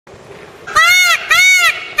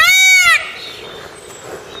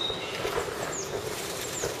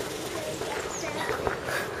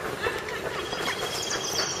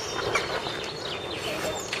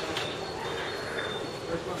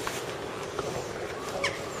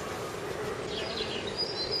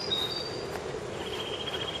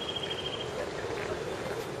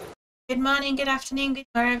Good morning, good afternoon, good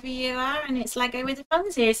wherever you are, and it's Lego with the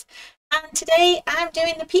Funsies. And today I'm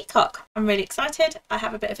doing the peacock. I'm really excited. I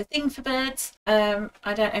have a bit of a thing for birds. I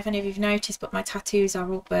don't know if any of you've noticed, but my tattoos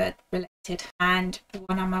are all bird related. And the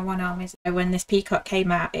one on my one arm is when this peacock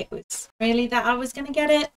came out, it was really that I was going to get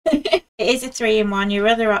it. It is a 3-in-1. Your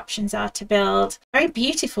other options are to build a very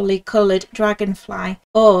beautifully coloured dragonfly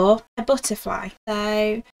or a butterfly.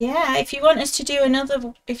 So yeah, if you want us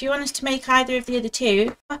to make either of the other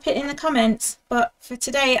two, pop it in the comments. But for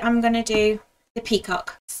today, I'm going to do the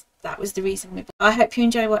peacock. That was the reason I hope you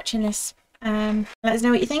enjoy watching this. Let us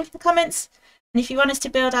know what you think in the comments, and if you want us to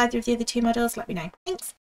build either of the other two models, let me know.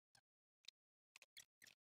 Thanks.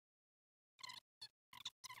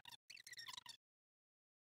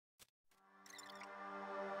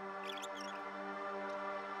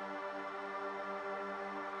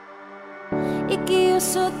 Iki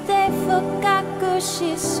usute fukaku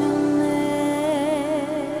shisume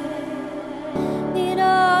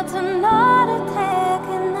이렇듯 너를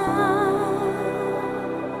택했나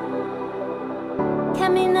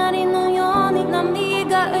雷のように波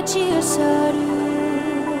が打ち寄せる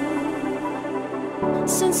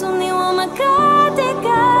戦争には曲がって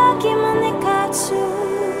がき招かず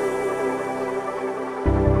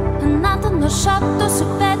あなたのショットす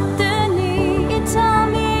べてに痛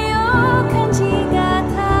みを感じが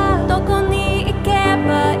たどこに行け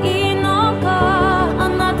ばいいのかあ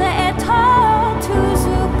なたへと続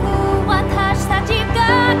く私たちが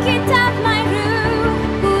来たマイル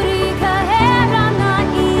振り返らない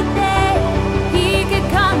で引け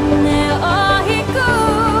金を引く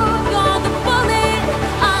You're the bullet,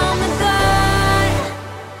 I'm the gun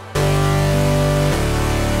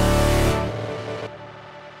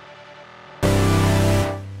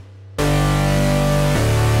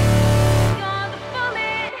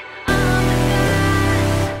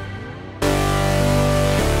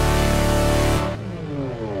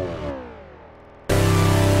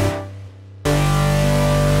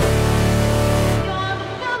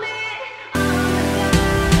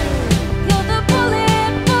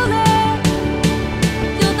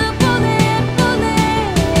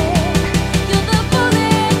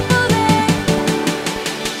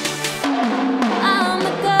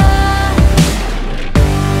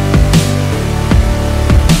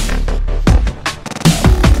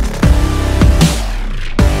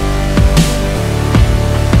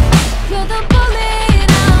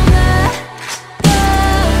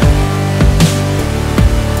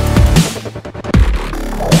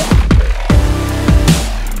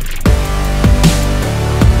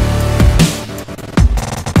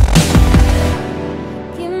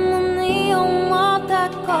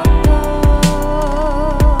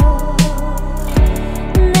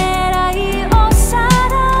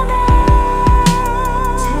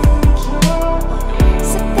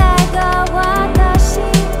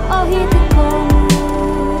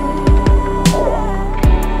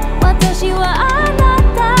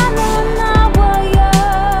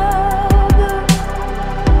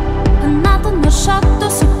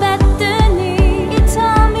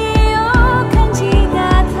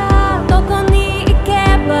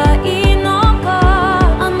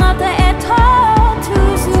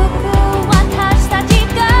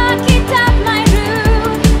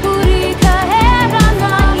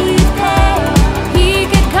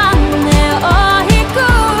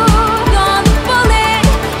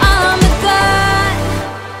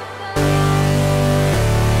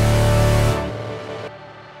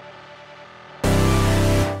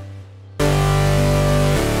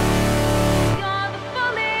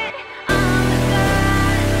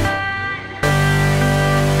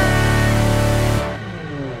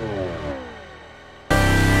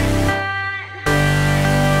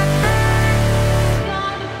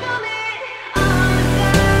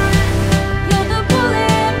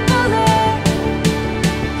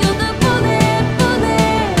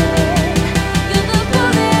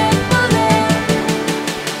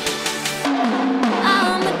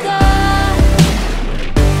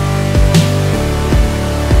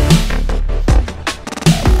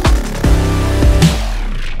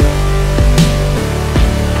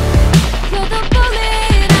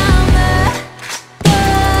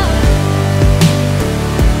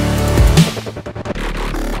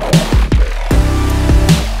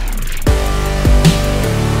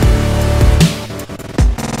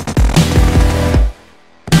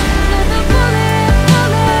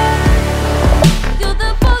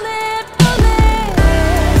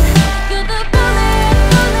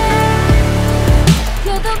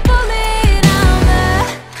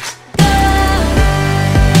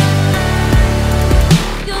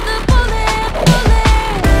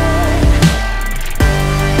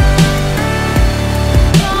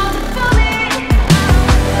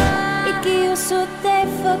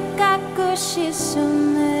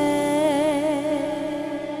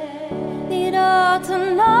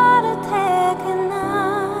이렇던 너를 택했나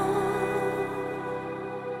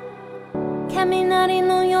雷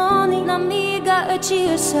のように波が打ち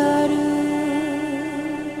寄せる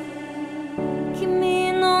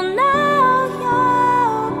君の名を呼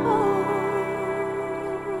ぶ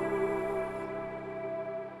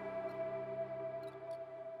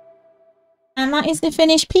And that is the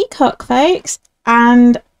finished peacock, folks.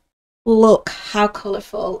 And look how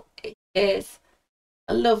colourful it is.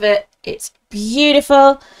 I love it. It's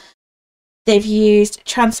beautiful. They've used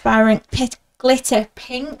transparent glitter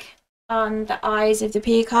pink on the eyes of the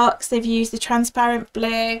peacocks. They've used the transparent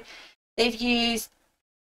blue. They've used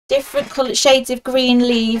different colour shades of green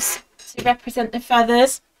leaves to represent the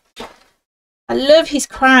feathers. I love his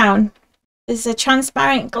crown. There's a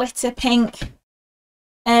transparent glitter pink.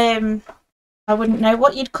 I wouldn't know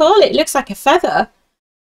what you'd call it. It looks like a feather.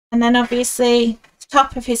 And then obviously the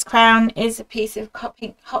top of his crown is a piece of hot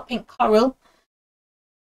pink coral.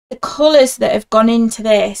 The colours that have gone into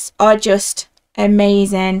this are just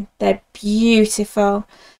amazing. They're beautiful.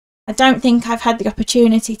 I don't think I've had the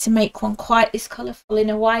opportunity to make one quite this colourful in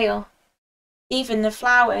a while. Even the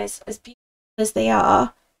flowers, as beautiful as they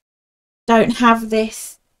are, don't have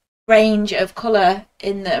this range of colour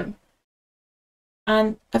in them.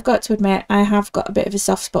 And I've got to admit, I have got a bit of a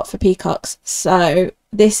soft spot for peacocks. So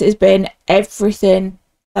this has been everything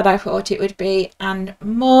that I thought it would be and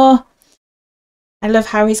more. I love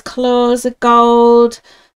how his claws are gold.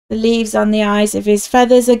 The leaves on the eyes of his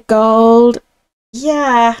feathers are gold.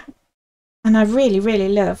 Yeah. And I really, really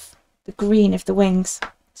love the green of the wings.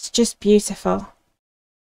 It's just beautiful.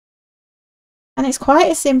 And it's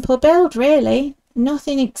quite a simple build, really.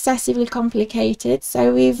 Nothing excessively complicated,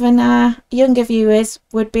 so even younger viewers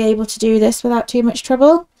would be able to do this without too much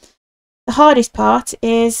trouble. The hardest part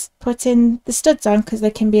is putting the studs on because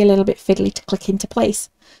they can be a little bit fiddly to click into place.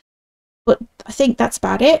 But I think that's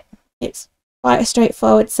about it. It's quite a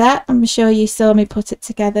straightforward set. I'm sure you saw me put it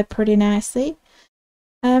together pretty nicely.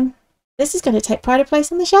 This is going to take pride of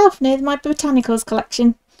place on the shelf near my botanicals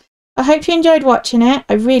collection. I hope you enjoyed watching it.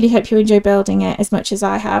 I really hope you enjoy building it as much as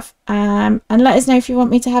I have. And let us know if you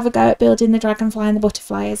want me to have a go at building the dragonfly and the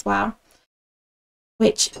butterfly as well,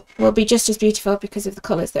 which will be just as beautiful because of the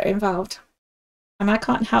colours that are involved. And I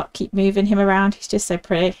can't help keep moving him around. He's just so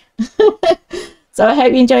pretty. So I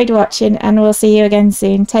hope you enjoyed watching and we'll see you again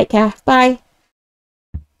soon. Take care. Bye.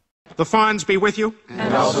 The fawns be with you.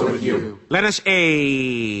 And also with you. Let us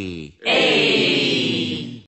A.